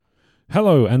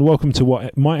Hello and welcome to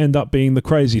what might end up being the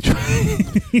Crazy Train.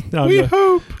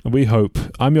 We hope.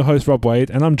 I'm your host Rob Wade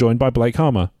and I'm joined by Blake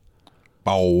Harmer.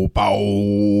 Bow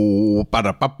bow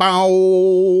bada ba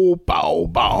bow bow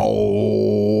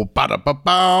bow bada ba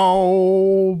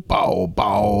bow bow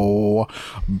bow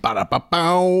bada ba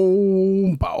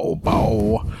bow bow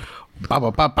bow.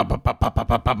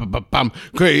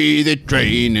 Crazy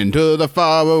train into the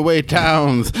faraway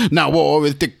towns. Now war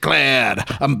is declared,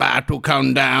 I'm about to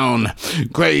come down.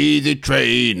 Crazy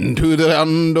train to the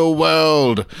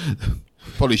underworld.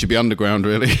 Probably should be underground,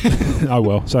 really. Oh,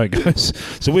 well, so it goes.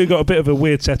 So we've got a bit of a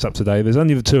weird setup today. There's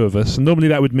only the two of us. And normally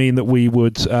that would mean that we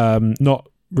would not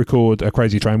record a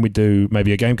Crazy Train. We'd do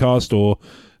maybe a gamecast or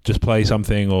just play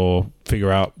something or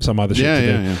figure out some other shit to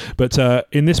do. Yeah. But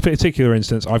in this particular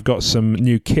instance, I've got some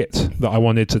new kit that I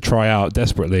wanted to try out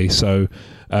desperately. So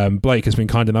Blake has been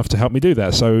kind enough to help me do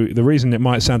that. So the reason it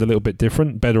might sound a little bit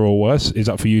different, better or worse, is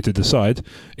up for you to decide,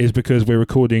 is because we're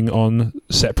recording on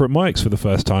separate mics for the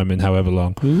first time in however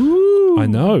long. Ooh. I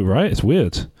know, right? It's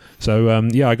weird. So,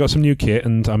 I got some new kit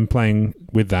and I'm playing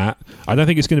with that. I don't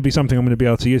think it's going to be something I'm going to be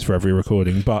able to use for every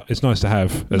recording, but it's nice to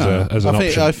have as an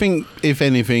option. I think, if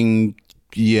anything,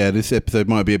 this episode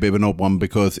might be a bit of an odd one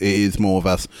because it is more of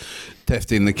us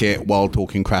testing the kit while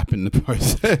talking crap in the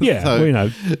process. Yeah, as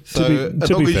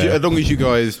long as you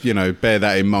guys, bear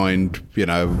that in mind,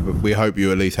 we hope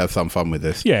you at least have some fun with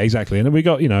this. Yeah, exactly. And we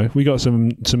got some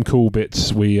cool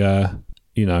bits. We,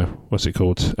 what's it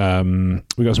called?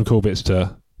 We got some cool bits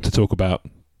to talk about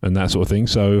and that sort of thing,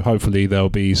 so hopefully there'll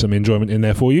be some enjoyment in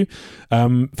there for you.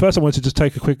 First I wanted to just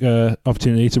take a quick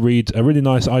opportunity to read a really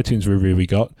nice iTunes review we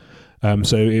got.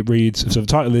 So it reads, so the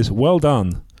title is Well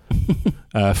Done.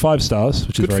 5 stars,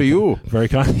 which is good for you. Very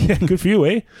kind. Yeah, good for you,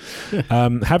 eh? Yeah.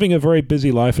 Having a very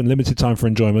busy life and limited time for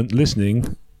enjoyment,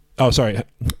 listening... Oh, sorry.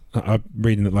 I'm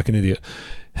reading it like an idiot.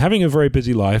 Having a very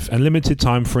busy life and limited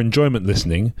time for enjoyment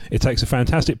listening, it takes a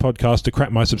fantastic podcast to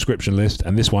crack my subscription list,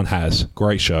 and this one has.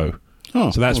 Great show. Oh,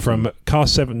 so that's awesome. From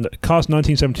Cast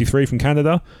 1973 from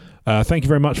Canada. Thank you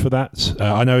very much for that.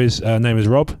 I know his name is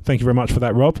Rob. Thank you very much for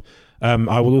that, Rob.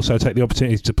 I will also take the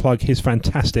opportunity to plug his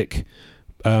fantastic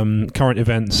current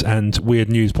events and weird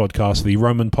news podcast, the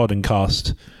Roman Pod and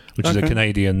Cast, which is a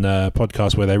Canadian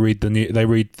podcast where they read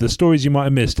the stories you might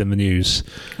have missed in the news.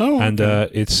 And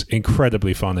it's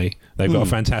incredibly funny. They've got a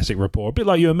fantastic rapport, a bit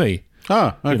like you and me.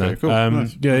 Ah, okay, cool.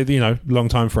 Nice. Yeah,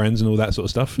 long-time friends and all that sort of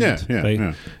stuff.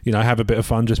 They have a bit of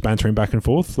fun just bantering back and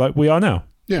forth like we are now.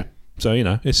 Yeah. So,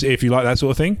 if you like that sort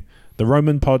of thing, the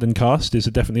Roman Pod and Cast is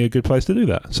definitely a good place to do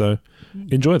that. So,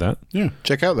 enjoy that. Yeah,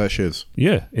 check out their shiz.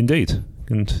 Yeah, indeed.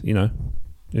 And,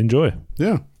 enjoy.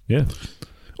 Yeah. Yeah.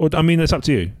 Or, it's up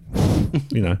to you.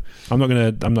 I'm not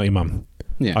your mum.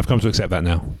 Yeah. I've come to accept that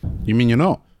now. You mean you're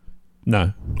not?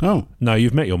 No. Oh. No,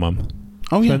 you've met your mum.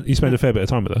 Oh, yeah. You spent a fair bit of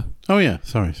time with her. Oh, yeah.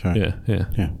 Sorry. Yeah.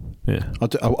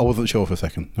 I wasn't sure for a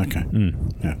second. Okay.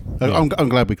 Yeah. Yeah. I'm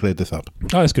glad we cleared this up.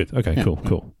 Oh, that's good. Okay, yeah.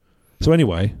 Cool. So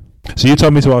anyway, you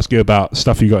told me to ask you about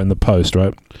stuff you got in the post,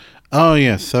 right? Oh,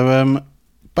 yeah. So,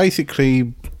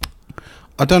 basically,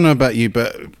 I don't know about you,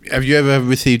 but have you ever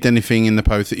received anything in the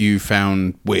post that you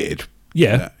found weird?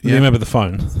 Yeah. You remember the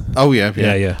phone? Oh,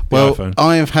 yeah. Well,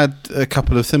 I have had a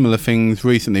couple of similar things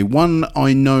recently. One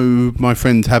I know my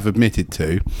friends have admitted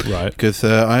to. Right. Because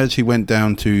I actually went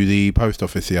down to the post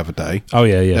office the other day. Oh,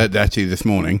 yeah. Actually, this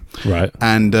morning. Right.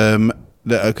 And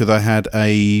because I had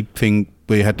a thing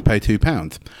where you had to pay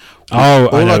 £2. Oh,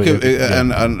 I know.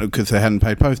 And because they hadn't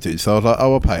paid postage, so I was like,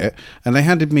 "Oh, I'll pay it." And they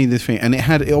handed me this thing, and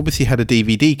it obviously had a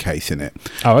DVD case in it.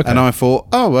 Oh, okay. And I thought,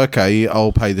 "Oh, okay,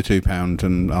 I'll pay the £2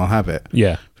 and I'll have it."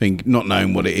 Yeah. Not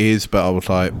knowing what it is, but I was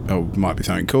like, "Oh, it might be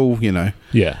something cool, Yeah.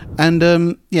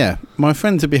 And my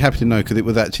friends would be happy to know because it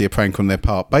was actually a prank on their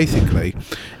part. Basically,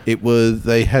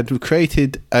 they had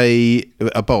created a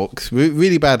box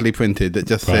really badly printed that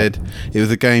just said it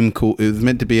was a game called. It was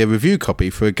meant to be a review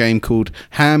copy for a game called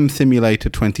Ham Simulator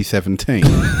 2017.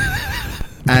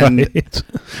 And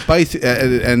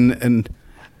basically,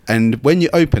 and when you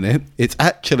open it, it's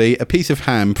actually a piece of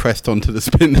ham pressed onto the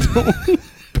spindle.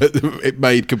 But it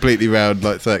made completely round,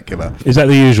 like circular. Is that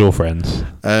the usual, friends?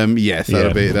 Yes,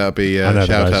 that'll be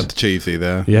shout out to Cheesy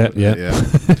there. Yeah.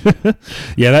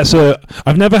 Yeah, that's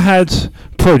I've never had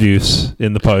produce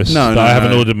in the post that I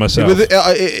haven't ordered myself.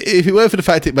 If it weren't for the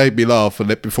fact it made me laugh and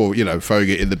before throwing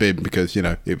it in the bin because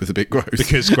it was a bit gross.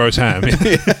 Because gross ham. Tough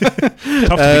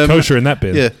to be kosher in that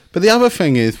bin. Yeah, but the other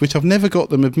thing is, which I've never got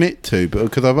them admit to,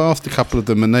 because I've asked a couple of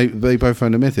them and they both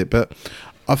won't admit it, but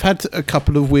I've had a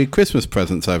couple of weird Christmas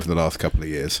presents over the last couple of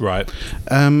years. Right.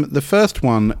 The first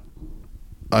one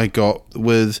I got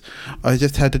was I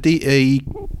just had a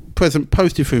present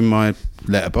posted through my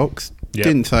letterbox. Yep.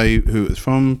 Didn't say who it was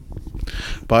from,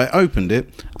 but I opened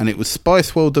it and it was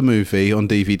Spice World the movie on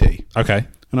DVD. Okay.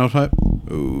 And I was like,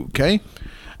 okay.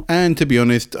 And to be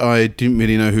honest, I didn't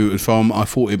really know who it was from. I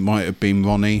thought it might have been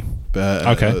Ronnie.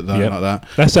 Okay. Like that.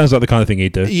 That sounds like the kind of thing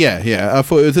he'd do. Yeah. I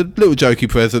thought it was a little jokey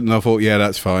present, and I thought, yeah,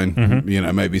 that's fine.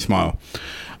 Mm-hmm. Maybe smile.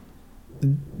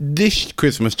 This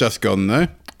Christmas just gone, though,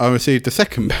 I received a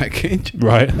second package.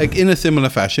 Right. Like in a similar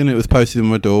fashion. It was posted on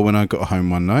my door when I got home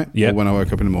one night. Yeah. Or when I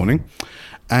woke up in the morning.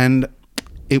 And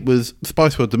it was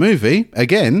Spice World the movie,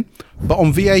 again, but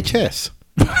on VHS.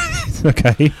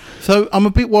 Okay. So I'm a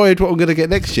bit worried what I'm going to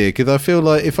get next year, because I feel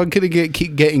like if I'm going to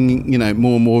keep getting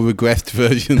more and more regressed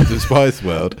versions of Spice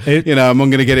World, I'm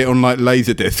going to get it on like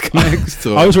Laserdisc next.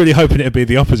 I was really hoping it'd be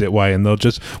the opposite way, and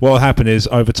what'll happen is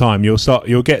over time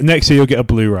you'll get next year you'll get a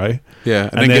Blu-ray,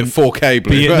 and then get 4K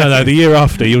Blu-ray. No, the year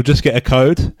after you'll just get a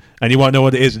code, and you won't know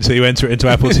what it is until you enter it into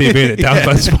Apple TV and it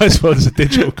downloads Spice World as a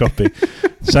digital copy,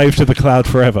 saved to the cloud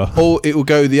forever. Or it will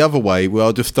go the other way, where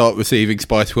I'll just start receiving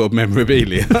Spice World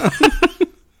memorabilia.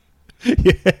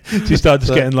 Yeah, so you start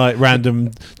just getting like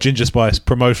random Ginger Spice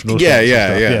promotional stuff.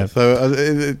 Yeah. So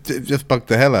it just bugged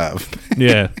the hell out of me.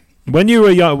 Yeah. When you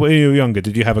were younger,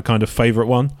 did you have a kind of favourite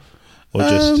one, or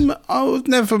just? I was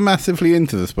never massively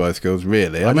into the Spice Girls,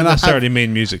 really. I don't necessarily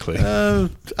mean musically.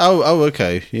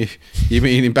 Okay. You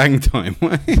mean in bang time?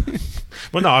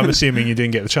 Well, no, I'm assuming you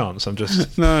didn't get the chance. I'm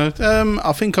just no.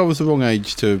 I think I was the wrong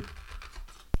age to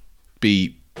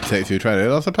be sexually attracted.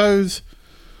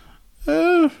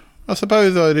 I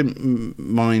suppose I didn't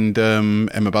mind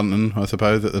Emma Bunton. I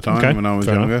suppose at the time when I was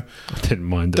younger, enough. I didn't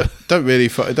mind her. Don't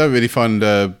really find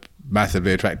her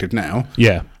massively attractive now.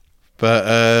 Yeah, but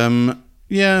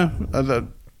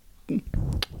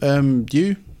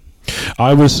you.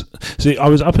 I was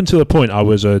up until a point I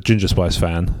was a Ginger Spice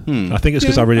fan. I think it's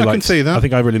because I really like. I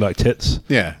think I really like tits.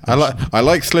 Yeah, I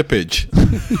like slippage.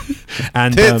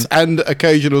 And tits and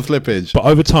occasional slippage. But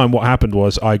over time, what happened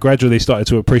was I gradually started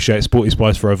to appreciate Sporty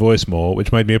Spice for her voice more,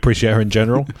 which made me appreciate her in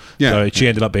general. So she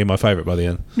ended up being my favourite by the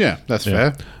end. Yeah, that's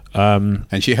fair.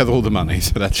 And she has all the money,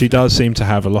 so that she does seem to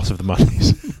have a lot of the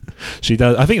monies. She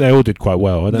does. I think they all did quite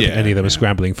well. I don't think any of them are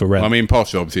scrambling for rent. I mean,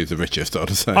 Posh obviously is the richest, I'd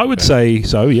say. I would say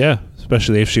so, yeah.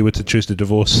 Especially if she were to choose to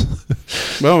divorce.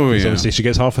 Well, yeah. Obviously, she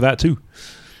gets half of that too.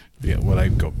 Yeah, well,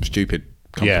 they've got stupid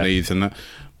companies and that.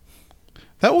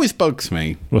 That always bugs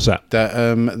me. What's that? That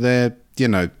they're,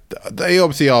 they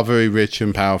obviously are very rich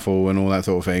and powerful and all that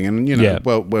sort of thing. And,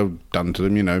 well done to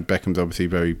them. Beckham's obviously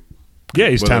very... Yeah,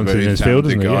 he's talented in his field,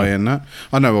 isn't he? Guy and that.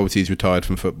 I know obviously he's retired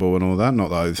from football and all that. Not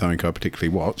that it's something I particularly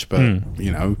watch, but,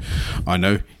 I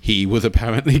know he was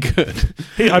apparently good.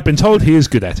 I've been told he is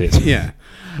good at it. Yeah.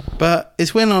 But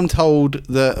it's when I'm told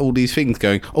that all these things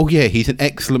going, oh yeah, he's an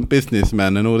excellent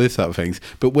businessman and all this sort of things.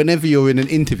 But whenever you're in an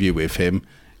interview with him,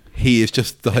 he is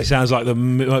just like... He sounds like the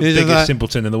biggest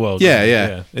simpleton in the world.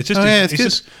 Yeah. It's just it's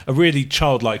just a really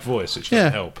childlike voice, which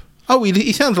doesn't help. Oh,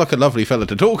 he sounds like a lovely fella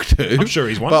to talk to. I'm sure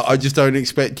he's wonderful. But I just don't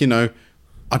expect, I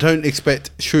don't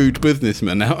expect shrewd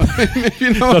businessmen out of him,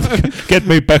 Get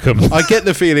me Beckham. I get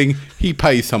the feeling he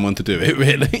pays someone to do it,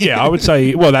 really. Yeah, I would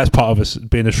say, well, that's part of us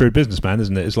being a shrewd businessman,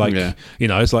 isn't it? It's like,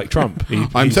 it's like Trump.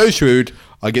 I'm so shrewd,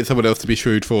 I get someone else to be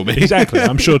shrewd for me. Exactly.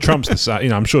 I'm sure Trump's the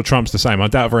same. I'm sure Trump's the same. I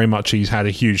doubt very much he's had a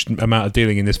huge amount of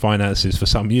dealing in his finances for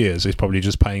some years. He's probably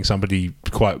just paying somebody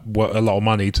quite a lot of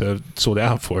money to sort it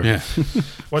out for him. Yeah.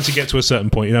 Once you get to a certain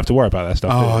point, you don't have to worry about that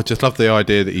stuff. Oh, I just love the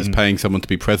idea that he's paying someone to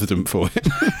be president for it.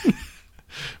 Well,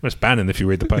 it's banning if you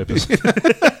read the papers.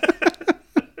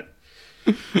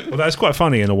 Well, that's quite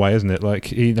funny in a way, isn't it? Like,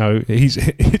 he's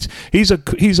a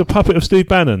puppet of Steve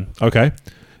Bannon. Okay,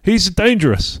 he's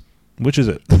dangerous. Which is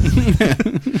it?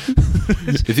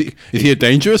 Is he a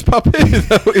dangerous puppet? Is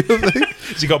that what you're saying?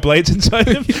 Has he got blades inside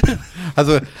him? Has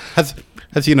the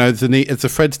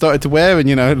thread started to wear, and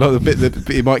like the bit that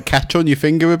he might catch on your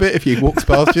finger a bit if he walks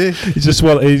past you? He's just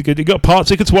he got parts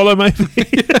he could swallow, maybe.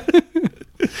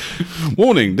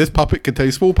 Warning: this puppet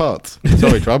contains small parts.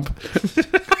 Sorry, Trump.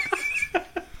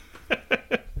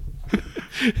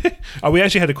 Oh, we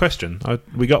actually had a question.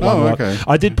 We got one. Oh, okay.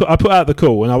 I put out the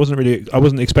call, and I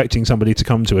wasn't expecting somebody to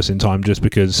come to us in time, just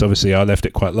because obviously I left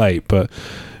it quite late. But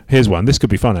here's one. This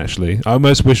could be fun, actually. I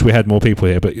almost wish we had more people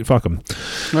here, but fuck them.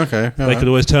 Okay, they could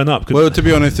always turn up. Well, to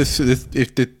be honest,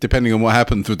 if depending on what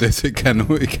happens with this, it can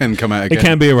come out again. It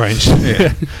can be arranged.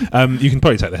 Yeah. You can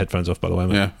probably take the headphones off, by the way.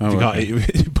 Yeah. You're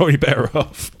probably better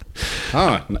off.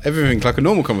 Everything's like a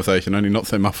normal conversation, only not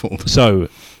so muffled. So,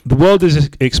 the world is...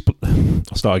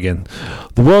 I'll start again.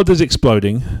 The world is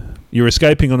exploding, You're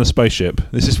escaping on a spaceship.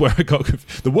 This is where I got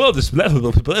the world is blah,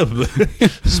 blah, blah, blah.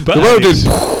 Space.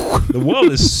 The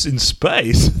world is in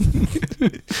space.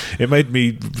 It made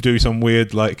me do some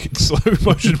weird like slow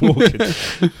motion walking.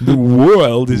 The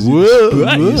world is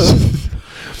in space.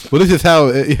 Well, this is how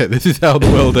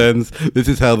the world ends. This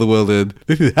is how the world ends.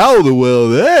 This is how the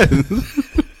world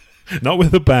ends. Not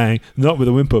with a bang, not with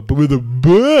a whimper, but with a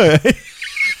bang.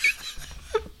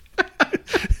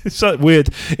 It's so weird.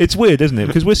 It's weird, isn't it?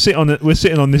 Because we're sitting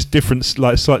on this different,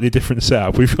 like slightly different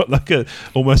setup. We've got like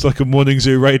almost like a morning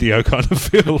zoo radio kind of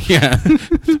feel. Yeah.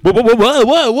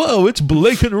 Whoa! It's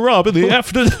Blake and Rob in the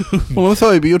afternoon. Well, I'm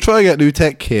sorry, but you're trying out new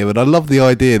tech here, and I love the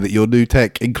idea that your new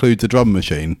tech includes a drum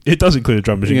machine. It does include a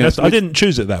drum machine. Yeah, I didn't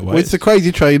choose it that way. Well, it's a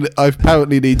crazy train that I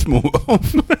apparently needs more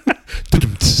of.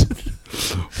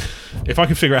 If I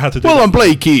can figure out how to do well, that. I'm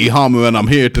Blakey Harmer, and I'm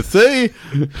here to say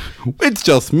it's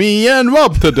just me and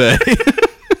Rob today.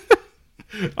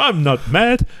 I'm not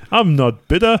mad. I'm not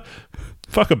bitter.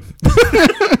 Fuck them.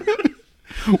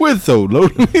 We're so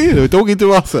lonely. We're talking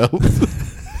to ourselves.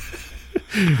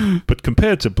 But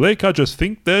compared to Blake, I just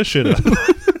think they're shitter.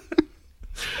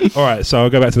 All right, so I'll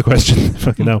go back to the question.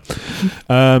 Fucking hell.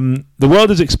 The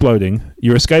world is exploding.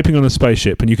 You're escaping on a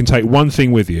spaceship, and you can take one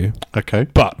thing with you. Okay.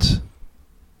 But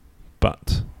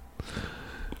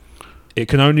it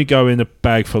can only go in a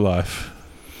bag for life.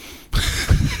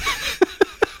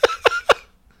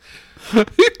 Who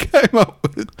came up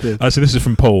with this? So this is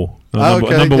from Paul,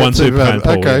 Okay, number one superfan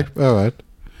Paul. Okay, all right.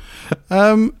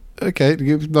 Okay,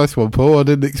 nice one, Paul. I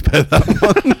didn't expect that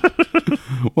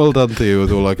one. Well done to you,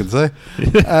 is all I can say.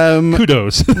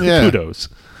 Kudos. Yeah. Kudos.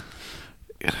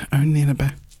 Only in a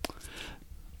bag.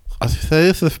 I say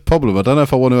this is the problem. I don't know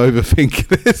if I want to overthink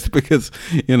this because,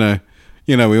 we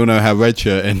all know how Red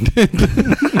Shirt ended.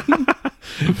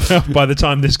 By the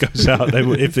time this goes out,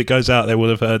 if it goes out, they will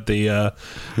have heard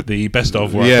the best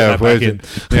of. Where yeah, I put that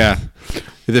back in. Yeah.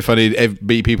 As if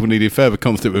people needed further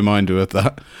constant reminder of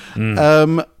that.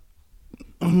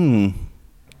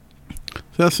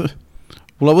 So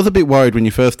I was a bit worried when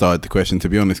you first started the question, to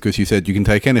be honest, because you said you can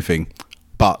take anything,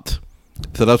 but.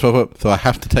 So that's what I thought. So I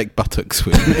have to take buttocks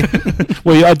with me.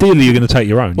 Well, ideally, you're going to take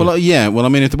your own. Well, yeah. Well, I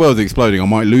mean, if the world's exploding, I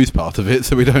might lose part of it,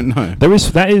 so we don't know. There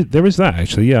is that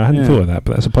actually. Yeah, I hadn't thought of that,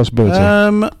 but that's a possibility.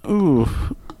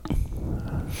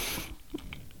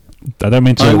 I don't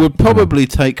mean to. I would probably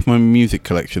take my music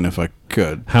collection if I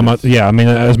could. How much? Yeah, I mean,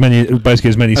 as many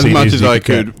CDs as much as I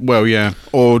could. Get. Well, yeah,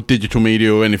 or digital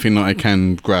media or anything that I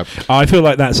can grab. I feel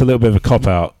like that's a little bit of a cop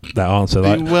out. That answer,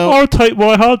 like, well, I'll take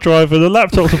my hard drive and a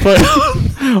laptop to play.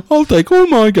 I'll take all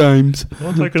my games.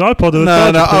 I'll take an iPod and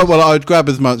a well, I'd grab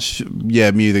as much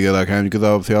music as I can because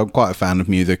obviously I'm quite a fan of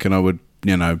music, and I would,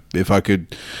 if I could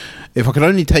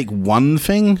only take one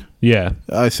thing. Yeah,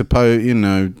 I suppose,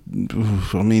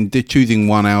 I mean, choosing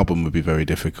one album would be very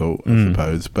difficult, I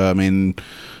suppose. But I mean,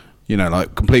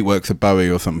 like complete works of Bowie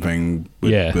or something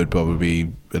would probably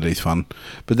be at least fun.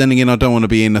 But then again, I don't want to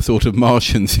be in a sort of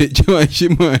Martian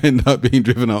situation where I end up being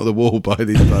driven out of the wall by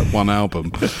this one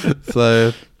album.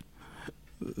 So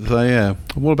yeah.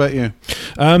 What about you?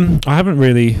 I haven't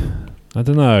really. I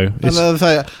don't know.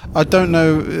 I don't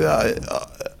know.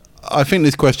 I think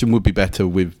this question would be better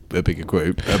with a bigger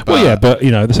group. But at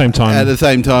the same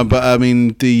time. But I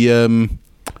mean,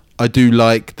 I do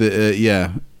like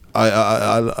the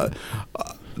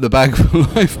the bag for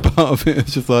life part of it.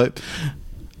 It's just like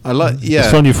it's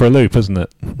throwing you for a loop, isn't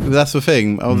it? That's the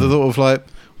thing. I was sort of like,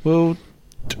 well,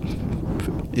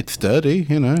 it's sturdy,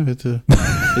 It's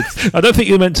I don't think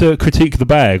you meant to critique the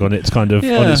bag on its kind of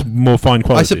on its more fine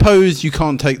quality. I suppose you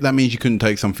can't take. That means you couldn't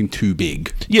take something too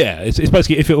big. Yeah, it's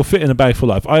basically if it will fit in a bag for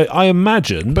life. I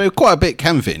imagine, but quite a bit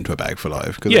can fit into a bag for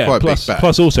life because they're quite big bags.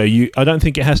 Plus, also, I don't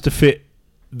think it has to fit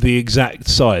the exact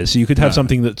size. So you could have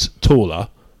something that's taller.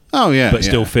 Oh yeah, but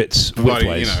still fits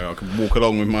widthways. I can walk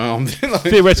along with my arms.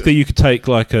 Theoretically, you could take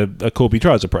like a Corby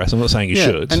trouser press. I'm not saying you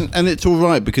should. And it's all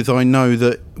right because I know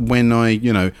that when I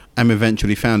am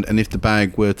eventually found, and if the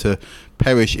bag were to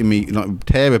perish in me, like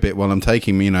tear a bit while I'm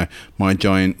taking me, my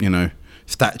giant,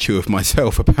 statue of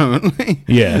myself apparently.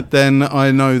 Yeah. Then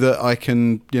I know that I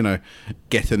can,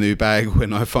 get a new bag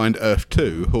when I find Earth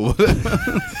 2 or whatever.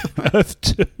 Earth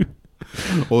 2.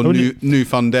 Or new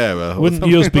Fundera. Wouldn't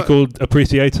yours be called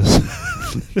Appreciatus?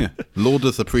 Yeah.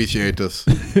 Laudus Appreciatus.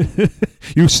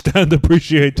 You stand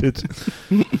appreciated.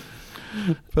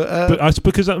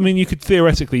 Because I mean, you could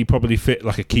theoretically probably fit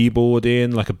like a keyboard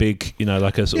in, like a big,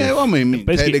 like a sort of. Yeah, well, I mean,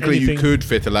 technically anything. you could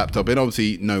fit a laptop in.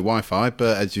 Obviously, no Wi-Fi,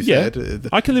 but as you said,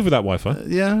 I can live without Wi-Fi.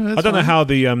 Yeah, I don't know how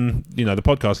the the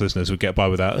podcast listeners would get by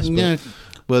without us. Yeah.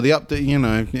 Well, the update,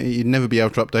 you'd never be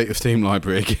able to update your Steam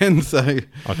library again. So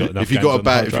if you got a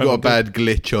bad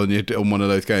glitch on one of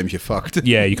those games, you're fucked.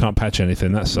 Yeah, you can't patch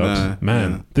anything. That sucks,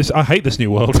 man. Yeah. I hate this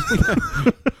new world.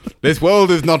 This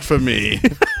world is not for me.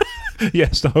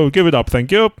 Yes, no, give it up,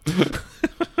 thank you.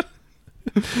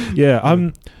 Yeah,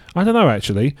 I don't know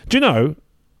actually. Do you know?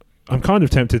 I'm kind of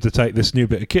tempted to take this new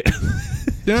bit of kit.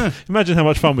 Yeah. Imagine how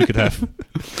much fun we could have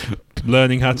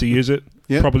learning how to use it.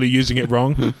 Yep. Probably using it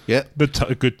wrong. Yeah. Good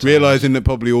times. Realising that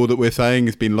probably all that we're saying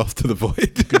has been lost to the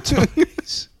void. Good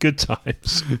times. Good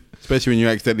times. Especially when you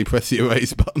accidentally press the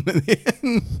erase button at the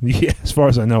end. Yeah, as far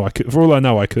as I know, I could. For all I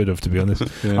know, I could have, to be honest.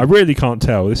 Yeah. I really can't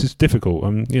tell. This is difficult.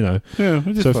 Yeah,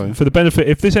 it's so fine. For the benefit,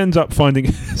 if this ends up finding,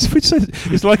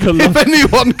 it's like a. If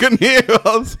anyone can hear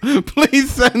us,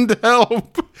 please send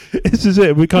help. This is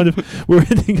it. We're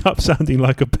ending up sounding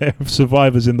like a pair of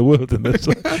survivors in the wilderness.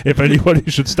 If anybody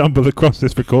should stumble across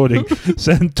this recording,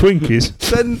 send Twinkies.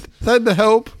 Send the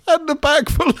help and the bag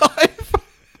for life.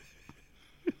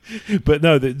 But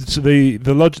no,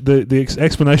 the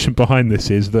explanation behind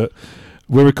this is that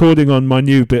we're recording on my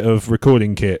new bit of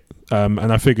recording kit,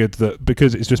 and I figured that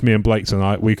because it's just me and Blake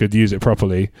tonight, we could use it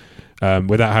properly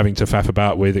without having to faff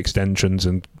about with extensions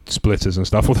and splitters and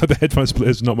stuff. Although the headphone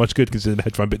splitter is not much good because the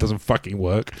headphone bit doesn't fucking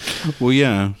work. Well,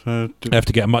 yeah, I have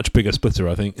to get a much bigger splitter,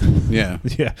 I think. Yeah,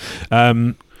 yeah.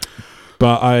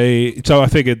 But I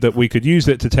figured that we could use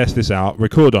it to test this out,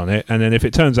 record on it, and then if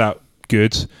it turns out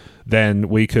good, then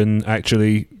we can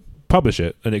actually publish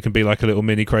it, and it can be like a little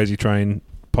mini Crazy Train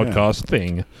podcast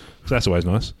thing. So that's always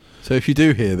nice. So if you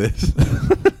do hear this,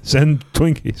 send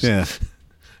Twinkies. Yeah,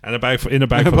 and a bag in a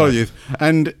bag. Apologies.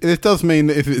 And this does mean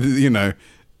that if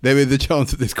there is a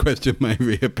chance that this question may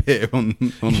reappear on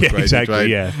the Crazy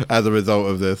Train as a result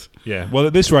of this. Yeah. Well,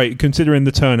 at this rate, considering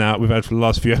the turnout we've had for the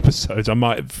last few episodes,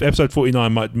 episode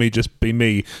 49 might be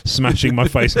me smashing my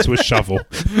face into a shovel.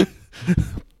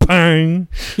 Bang!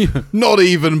 Not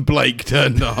even Blake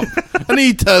turned up, and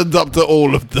he turns up to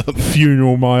all of them.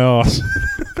 Funeral my ass.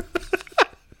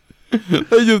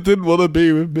 They just didn't want to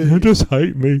be with me. They just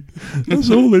hate me. That's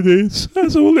all it is.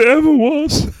 That's all it ever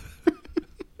was.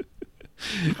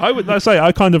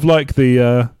 I kind of like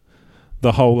the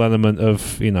whole element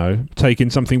of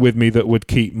taking something with me that would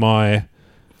keep my.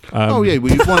 Well, you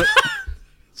want it.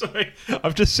 Sorry,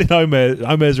 I've just seen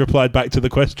Omer's replied back to the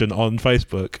question on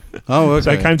Facebook. Oh, okay.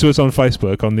 So it came to us on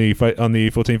Facebook on the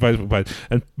 14 Facebook page,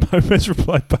 and Omer's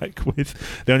replied back with,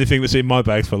 "The only thing that's in my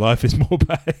bags for life is more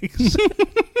bags."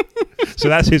 So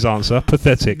that's his answer.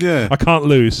 Pathetic. Yeah, I can't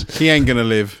lose. He ain't gonna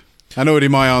live. And already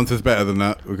my answer's better than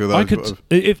that. Because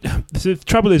the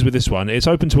trouble is with this one, it's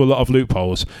open to a lot of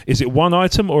loopholes. Is it one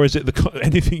item or is it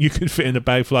anything you can fit in a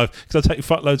bag for life? Because I take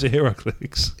fuckloads of hero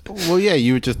clicks. Well, yeah,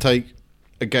 you would just take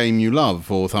a game you love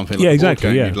or something like a board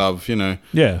game you love,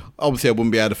 Yeah. Obviously, I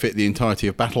wouldn't be able to fit the entirety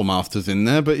of Battle Masters in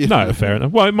there, but no, fair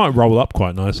enough. Well, it might roll up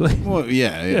quite nicely. Well,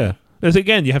 yeah. As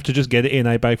again, you have to just get it in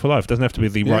a bag for life. It doesn't have to be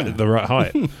the right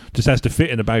height. Just has to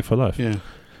fit in a bag for life. Yeah.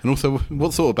 And also,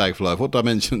 what sort of bag for life? What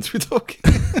dimensions are we talking?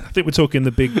 I think we're talking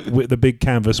the big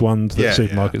canvas ones that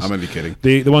supermarkets. Yeah, I'm only kidding.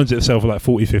 The ones that sell for like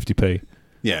 40, 50p.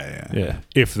 Yeah.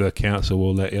 If the council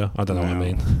will let you. I don't know what I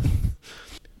mean.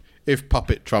 If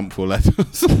Puppet Trump will let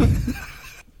us. The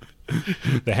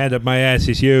head of my ass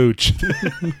is huge.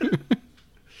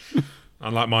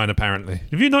 Unlike mine, apparently.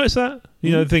 Have you noticed that?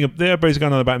 The thing everybody's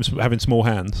going on about him having small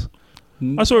hands.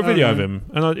 I saw a video of him,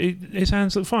 and his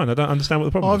hands look fine. I don't understand what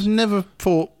the problem is. I've never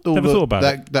thought about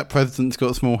it. That president's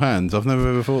got small hands. I've never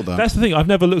ever thought that. That's the thing. I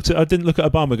didn't look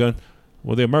at Obama going,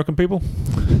 well, the American people,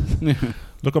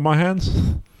 look at my hands.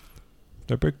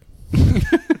 They're big.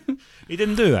 He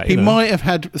didn't do that. He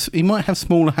might have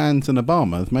smaller hands than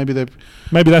Obama's. Maybe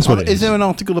that's what it is. Is there an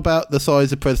article about the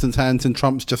size of president's hands and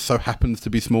Trump's just so happens to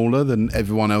be smaller than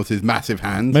everyone else's massive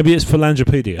hands? Maybe it's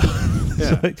Phalangopedia.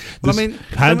 Yeah.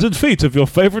 Hands and feet of your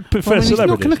favourite celebrity. He's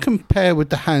not going to compare with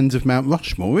the hands of Mount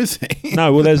Rushmore, is he?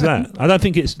 No, well, there's that. I don't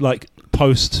think it's like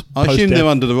post. I assume they're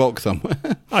under the rock somewhere.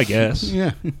 I guess.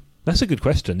 Yeah. That's a good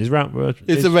question. Is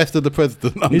the rest of the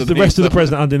president underneath? Is the rest of the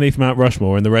president underneath Mount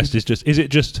Rushmore, and the rest is just? Is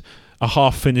it just a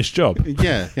half-finished job?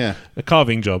 Yeah. A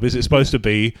carving job. Is it supposed to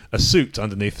be a suit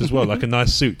underneath as well, like a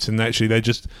nice suit? And actually,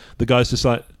 the guy's just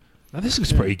like, oh, this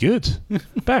looks pretty good.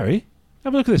 Barry,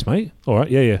 have a look at this, mate. All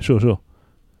right, yeah, sure.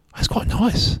 That's quite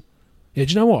nice. Yeah,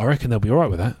 do you know what? I reckon they'll be all right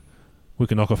with that. We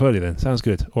can knock off early then. Sounds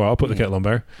good. All right, I'll put the kettle on,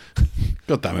 Barry.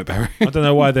 God damn it, Barry. I don't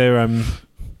know why they're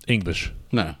English.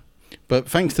 No. But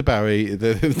thanks to Barry,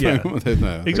 there's Yeah. no.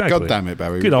 Exactly. God damn it,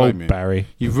 Barry. Good old Barry.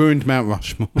 You've ruined Mount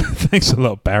Rushmore. Thanks a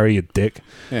lot, Barry, you dick.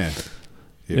 Yeah.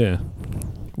 Yeah.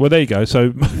 Well, there you go.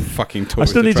 So Fucking I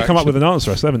still need to come up with an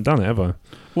answer. I still haven't done it, have I?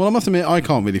 Well, I must admit, I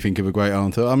can't really think of a great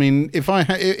answer. I mean, if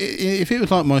it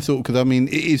was like my sort, because I mean,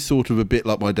 it is sort of a bit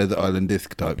like my Desert Island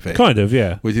Disc type thing. Kind of,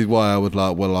 yeah. Which is why I would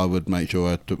I would make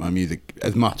sure I took my music,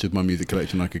 as much of my music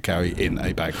collection I could carry in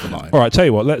a bag for life. All right, tell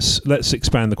you what, let's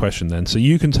expand the question then. So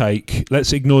you can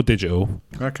let's ignore digital.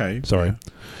 Okay. Sorry.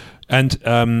 And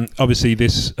obviously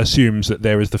this assumes that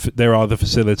there are the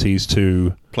facilities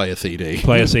to play a CD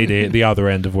at the other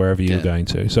end of wherever you're going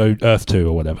to. So Earth 2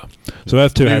 or whatever. So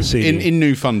Earth 2 has CD. In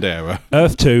New Fundera.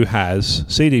 Earth 2 has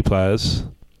CD players,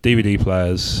 DVD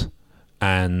players,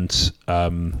 and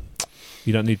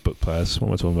you don't need book players. What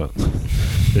am I talking about?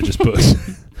 They're just books.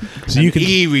 So you can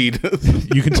e-readers.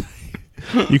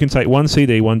 you can take one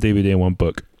CD, one DVD, and one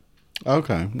book.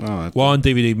 Okay. All right. One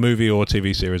DVD movie or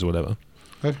TV series or whatever.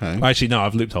 Okay. Actually, no,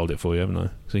 I've loopholed it for you, haven't I?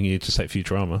 So you just take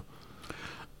Futurama.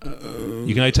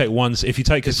 You can only take one. If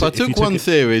I took one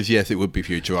series, yes, it would be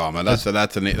Futurama. That's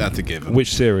a given.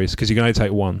 Which series? Because you can only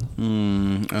take one.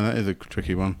 That is a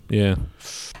tricky one. Yeah.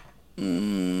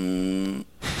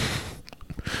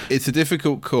 It's a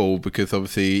difficult call because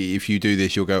obviously, if you do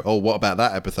this, you'll go, "Oh, what about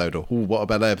that episode?" Or, "Oh, what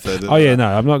about that episode?" Oh yeah, no,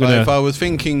 I'm not going to. If I was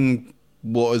thinking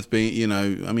what has been,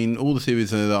 I mean, all the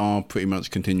series are pretty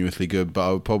much continuously good, but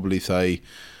I would probably say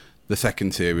the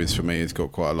second series for me has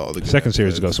got quite a lot of the good second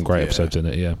series has got some great episodes in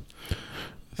it, yeah.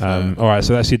 All right,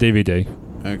 so that's your DVD.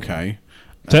 Okay.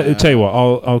 Tell you what,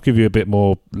 I'll give you a bit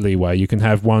more leeway. You can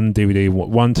have one DVD,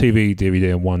 one TV DVD,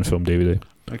 and one film DVD.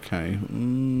 Okay.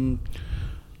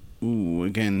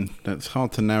 Again, that's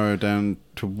hard to narrow down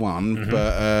to one,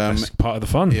 but that's part of the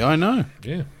fun. Yeah, I know.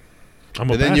 Yeah.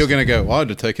 But then you're going to go, I'd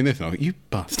have taken this. And I'm like, you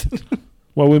bastard.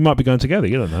 Well, we might be going together.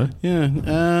 You don't know. Yeah.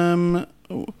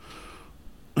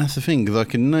 That's the thing, because I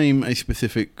can name a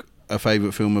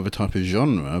favourite film of a type of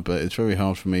genre, but it's very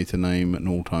hard for me to name an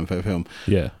all-time favourite film.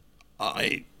 Yeah.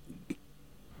 I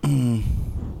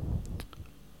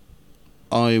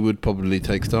would probably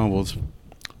take Star Wars.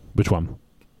 Which one?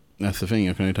 That's the thing.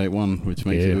 I can only take one, which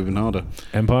makes it even harder.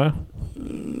 Empire?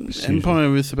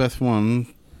 Empire is the best one.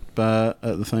 But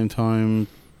at the same time,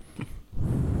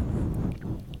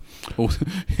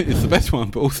 it's the best one,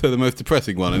 but also the most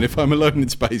depressing one. And if I'm alone in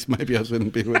space, maybe I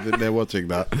shouldn't be there watching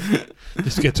that.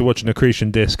 Just get to watch an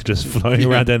accretion disc just floating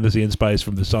around endlessly in space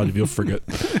from the side of your frigate.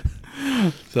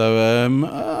 So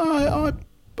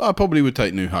I probably would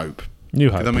take New Hope.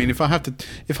 New Hope. I mean, if I have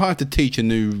to teach a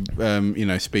new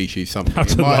species something,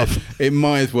 it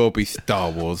might as well be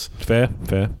Star Wars. Fair.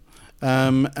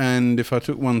 And if I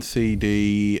took one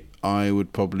CD, I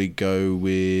would probably go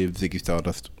with Ziggy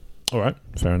Stardust. All right,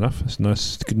 fair enough. It's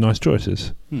nice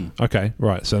choices. Okay,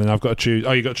 right. So then I've got to choose.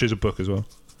 Oh, you got to choose a book as well.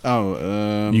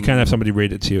 Oh, you can have somebody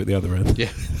read it to you at the other end.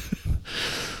 Yeah.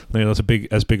 Maybe not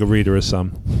as big a reader as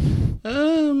some.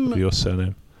 Of your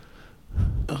surname.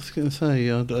 I was going to say,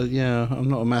 I'm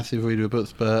not a massive reader of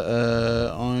books, but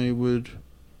I would.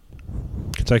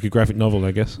 Could take a graphic novel,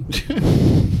 I guess.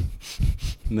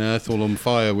 No, it's all on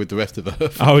fire with the rest of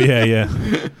Earth. Oh, yeah.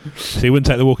 So you wouldn't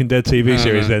take the Walking Dead TV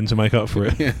series then to make up for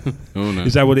it? Yeah. Oh, no.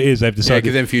 Is that what it is? They've decided...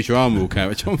 Yeah, because then Futurama will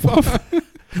catch on fire.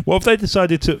 What if they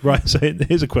decided to... Right, so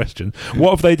here's a question.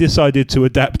 What if they decided to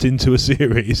adapt into a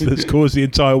series that's caused the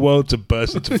entire world to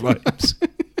burst into flames?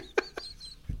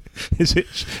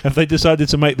 Have they decided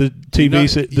to make the TV...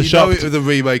 Sharp... it was a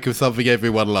remake of something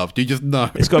everyone loved. You just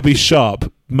know. It's got to be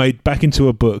Sharp, made back into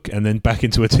a book and then back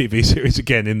into a TV series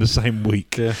again in the same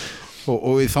week. Yeah.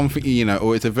 Or it's something,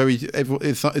 or it's a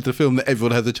film that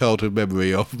everyone has a childhood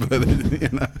memory of, but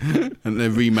and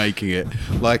they're remaking it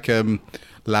like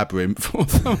Labyrinth or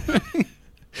something.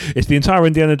 It's the entire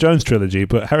Indiana Jones trilogy,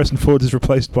 but Harrison Ford is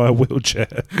replaced by a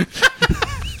wheelchair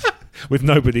with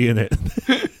nobody in it.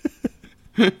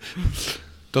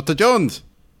 Dr. Jones.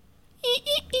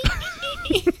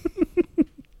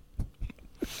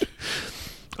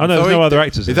 Oh no, there's no other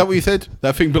actors. Is that what you said?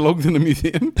 That thing belongs in a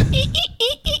museum?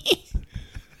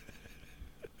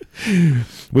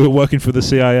 We were working for the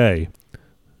CIA.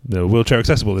 They were wheelchair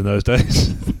accessible in those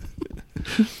days.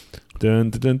 Dun,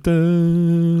 dun, dun,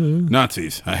 dun.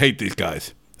 Nazis. I hate these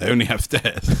guys. They only have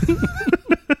stairs.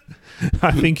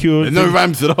 I think you. There's no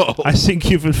ramps at all. I think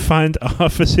you will find our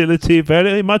facility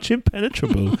very much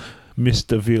impenetrable,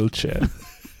 Mr. Wheelchair.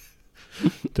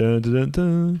 Dun, dun, dun,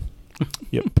 dun.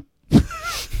 Yep.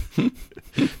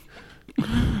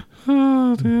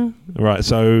 Oh dear. Right,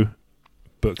 so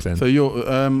book then. So you're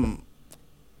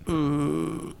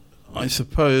I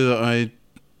suppose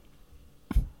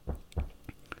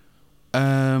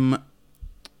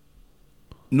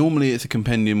normally it's a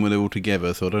compendium with it all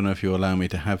together, so I don't know if you allow me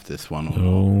to have this one or not.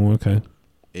 Oh, okay.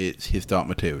 It's His Dark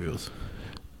Materials.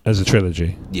 As a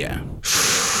trilogy. Yeah.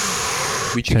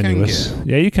 Which you Tenuous. can get.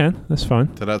 Yeah, you can. That's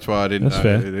fine. So that's why I didn't That's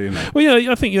know. fair. You know. Well,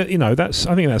 yeah, I think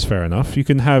that's fair enough. You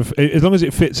can have, as long as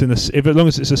it fits as long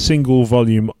as it's a single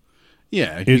volume.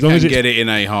 Yeah, you as long can as it's get it in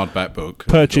a hardback book.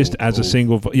 Purchased as a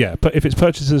single, but if it's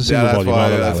purchased as a single volume,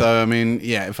 I'll allow it. So I mean,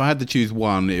 yeah, if I had to choose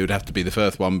one, it would have to be the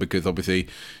first one because obviously,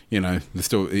 the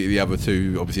story, the other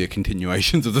two obviously are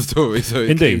continuations of the story. So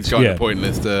it's kind of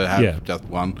pointless to have just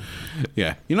one.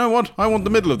 Yeah, you know what? I want the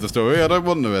middle of the story. I don't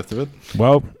want the rest of it.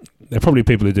 Well, there are probably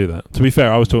people who do that. To be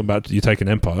fair, I was talking about you taking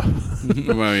Empire.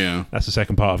 Well, yeah. That's the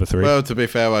second part of the three. Well, to be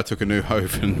fair, I took A New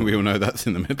Hope, and we all know that's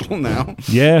in the middle now.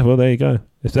 Yeah, well, there you go.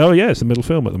 It's the middle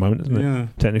film at the moment, isn't it? Yeah.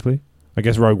 Technically. I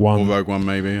guess Rogue One. Or Rogue One,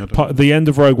 maybe. The end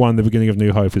of Rogue One, the beginning of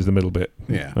New Hope is the middle bit.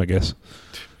 Yeah. I guess.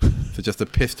 So just a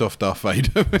pissed off Darth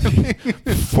Vader.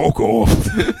 Fuck off.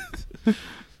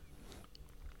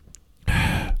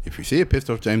 If you see a pissed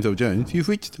off James Earl Jones, you've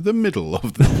reached the middle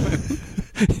of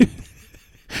the...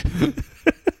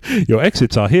 Your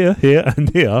exits are here,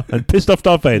 and pissed off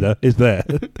Darth Vader is there.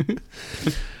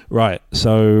 Right,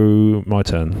 so my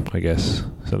turn, I guess.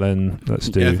 So then let's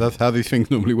do... Yes, that's how these things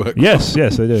normally work. Yes, they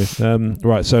do.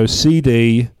 Right, so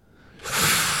CD...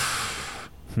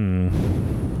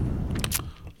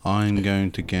 I'm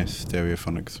going to guess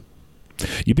Stereophonics.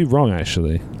 You'd be wrong,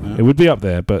 actually. Yeah. It would be up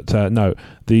there, but no.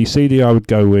 The CD I would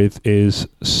go with is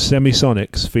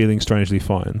Semisonics, Feeling Strangely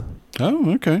Fine.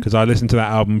 Oh, okay. Because I listened to that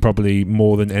album probably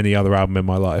more than any other album in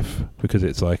my life, because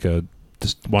it's like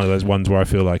just one of those ones where I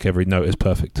feel like every note is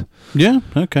perfect. Yeah,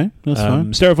 okay, that's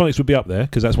fine. Stereophonics would be up there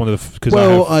because that's one of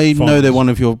the. I know they're one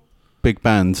of your big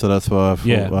bands, so that's why I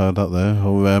thought up there.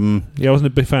 Or, I wasn't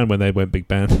a big fan when they went big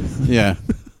band. Yeah.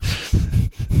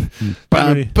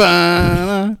 But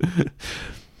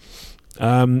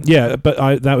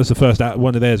that was the first.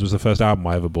 One of theirs was the first album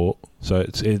I ever bought, so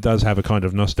it does have a kind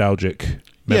of nostalgic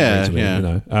memory to me. Yeah. You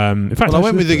know. In fact, I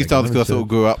went with Ziggy Stardust because I sort of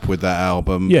grew up with that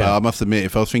album. Yeah. But I must admit,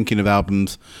 if I was thinking of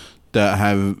albums that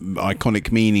have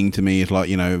iconic meaning to me, as like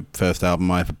first album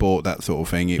I ever bought, that sort of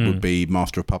thing, it would be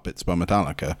Master of Puppets by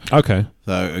Metallica. Okay.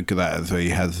 So that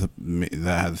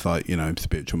has like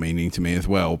spiritual meaning to me as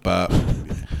well. But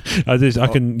I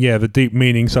can the deep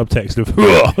meaning subtext of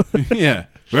yeah,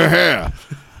 we're here.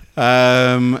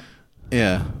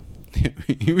 Yeah,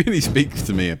 he really speaks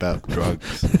to me about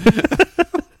drugs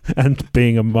and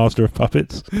being a master of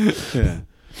puppets. Yeah.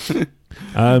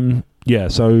 Yeah,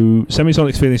 so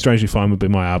Semisonics Feeling Strangely Fine would be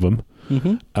my album.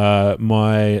 Mm-hmm.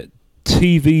 My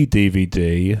TV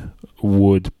DVD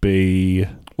would be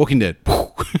Walking Dead.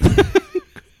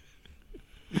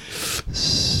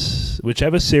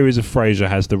 Whichever series of Frasier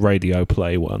has the radio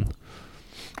play one.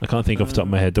 I can't think off the top of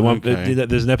my head. The one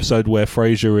there's an episode where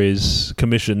Frasier is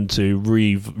commissioned to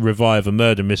revive a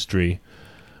murder mystery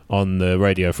on the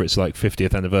radio for its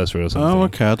 50th anniversary or something. Oh,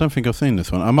 okay. I don't think I've seen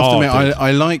this one. I must admit,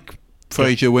 I like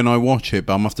Frasier when I watch it,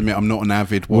 but I must admit I'm not an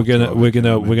avid watcher. We're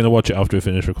gonna watch it after we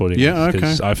finish recording. Yeah, okay.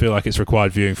 Because I feel like it's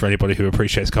required viewing for anybody who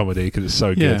appreciates comedy because it's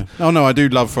so good. Oh no, I do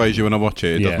love Frasier when I watch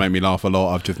it. It does make me laugh a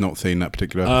lot. I've just not seen that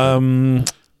particular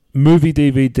episode. Movie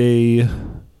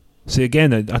DVD. See,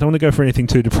 again, I don't want to go for anything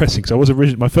too depressing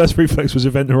because my first reflex was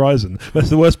Event Horizon. That's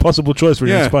the worst possible choice when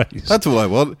you're in space. That's all I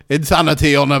want.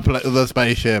 Insanity on the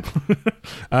spaceship.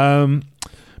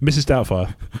 Mrs.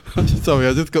 Doubtfire. Sorry,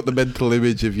 I just got the mental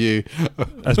image of you.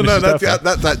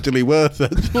 That's actually worse,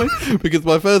 actually. Because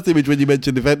my first image when you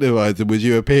mentioned Event Horizon was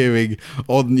you appearing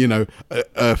on,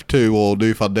 Earth 2 or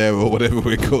New Fundera or whatever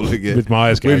we're calling it. With my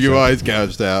eyes gouged out. With your eyes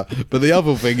gouged out. But the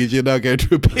other thing is you're now going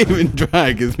to appear in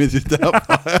drag as Mrs.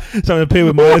 Doubtfire. So I'm going to appear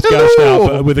with my eyes gouged out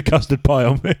but with a custard pie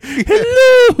on me.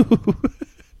 Hello!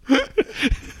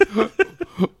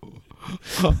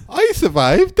 I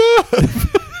survived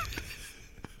Earth.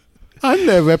 I'm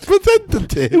their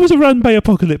representative. It was a run by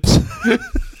apocalypse.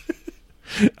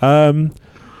 I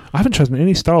haven't chosen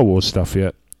any Star Wars stuff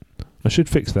yet. I should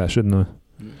fix that, shouldn't I?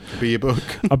 Be a book.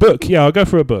 A book, yeah, I'll go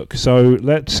for a book. So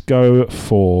let's go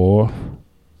for...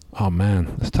 Oh,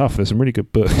 man, that's tough. There's some really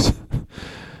good books.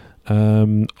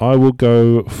 I will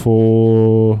go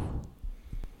for...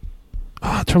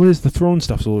 the trouble is the Thrawn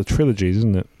stuff's all the trilogies,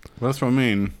 isn't it? Well, that's what I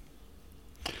mean.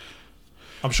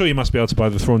 I'm sure you must be able to buy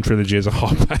the Thrawn trilogy as a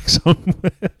hardback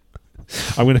somewhere.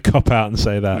 I'm going to cop out and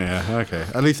say that. Yeah, okay.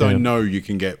 At least I know you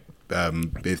can get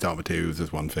start materials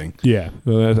as one thing. Yeah,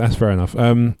 well, that's fair enough.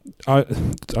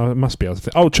 I must be able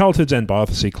to Childhood's End by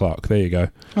Arthur C. Clarke. There you go.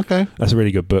 Okay. That's a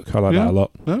really good book. I like that a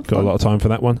lot. Yeah, Got a lot of time for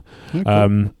that one. Yeah,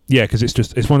 cool. Because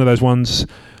it's one of those ones.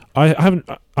 I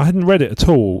hadn't read it at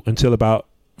all until about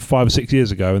 5 or 6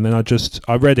 years ago, and then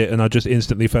I read it and I just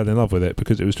instantly fell in love with it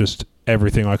because it was just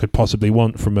everything I could possibly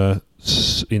want from a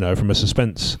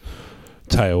suspense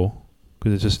tale,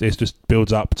 because it just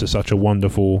builds up to such a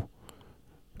wonderful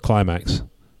climax.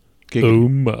 Oh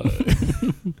my.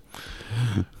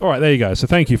 All right, there you go. So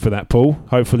thank you for that, Paul.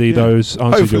 Hopefully those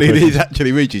answers your questions. This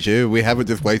actually reaches you. We haven't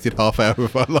just wasted half hour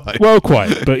of our life. Well,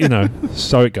 quite, but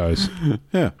so it goes.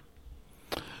 Yeah.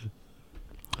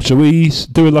 Shall we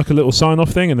do like a little sign-off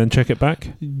thing and then check it back?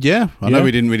 Yeah, I know we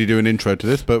didn't really do an intro to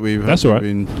this, but That's all right.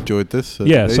 enjoyed this.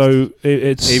 Yeah, so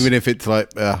it's even if it's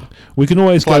like we can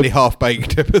always slightly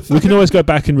half-baked episode. We can always go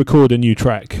back and record a new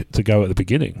track to go at the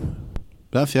beginning.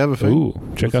 That's the other thing. Ooh,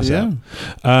 check us out.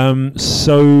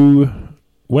 So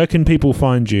where can people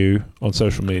find you on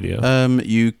social media?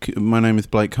 My name is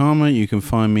Blake Harmer. You can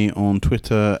find me on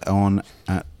Twitter at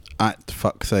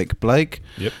fucksakeblake. Blake.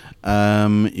 Yep.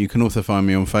 You can also find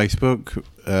me on Facebook.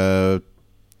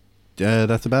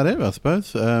 That's about it, I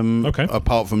suppose. Okay.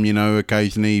 Apart from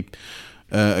occasionally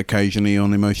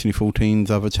on Emotionally 14's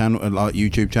other channel, like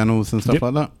YouTube channels and stuff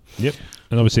like that. Yep.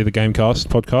 And obviously the Gamecast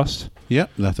podcast. Yeah,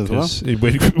 that as well.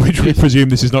 Which we presume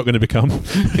this is not going to become.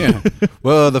 Yeah.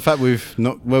 Well, the fact we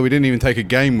didn't even take a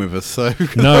game with us, so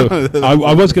no.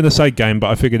 I was going to say game, but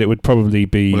I figured it would probably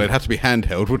be. Well, it'd have to be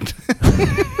handheld, wouldn't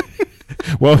it?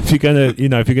 Well, if you're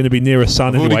gonna be near a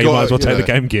sun anyway, you might as well take the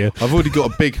Game Gear. I've already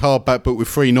got a big hardback book with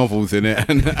 3 novels in it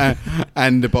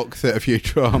and a box set of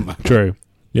Futurama. True.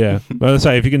 Yeah. Well, I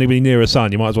say if you're going to be near a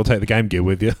sun, you might as well take the Game Gear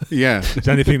with you. Yeah. It's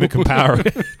the only thing that can power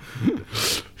it.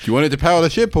 Do you want it to power the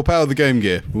ship or power the Game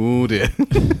Gear? Oh dear.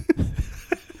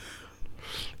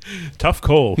 Tough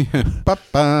call. Yeah.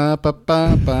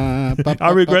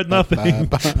 I regret nothing.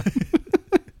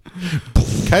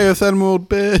 Chaos Emerald,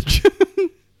 bitch.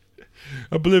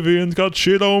 Oblivion's got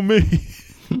shit on me.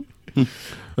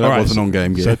 That wasn't on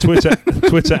Game Gear. So Twitter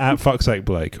at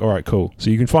fucksakeblake. All right, cool. So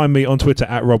you can find me on Twitter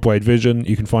at RobWadeVision.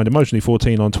 You can find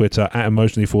Emotionally14 on Twitter at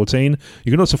Emotionally14.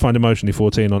 You can also find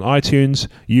Emotionally14 on iTunes,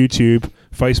 YouTube,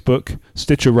 Facebook,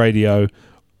 Stitcher Radio,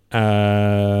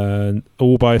 and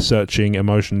all by searching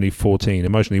Emotionally14.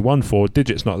 Emotionally 14,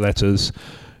 digits, not letters.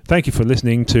 Thank you for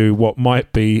listening to what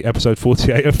might be episode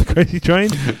 48 of The Crazy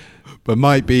Train. But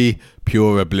might be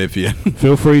pure oblivion.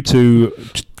 Feel free to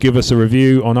give us a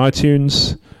review on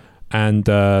iTunes. And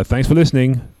thanks for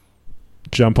listening.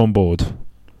 Jump on board.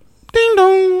 Ding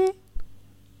dong.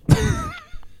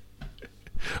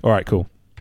 All right, cool.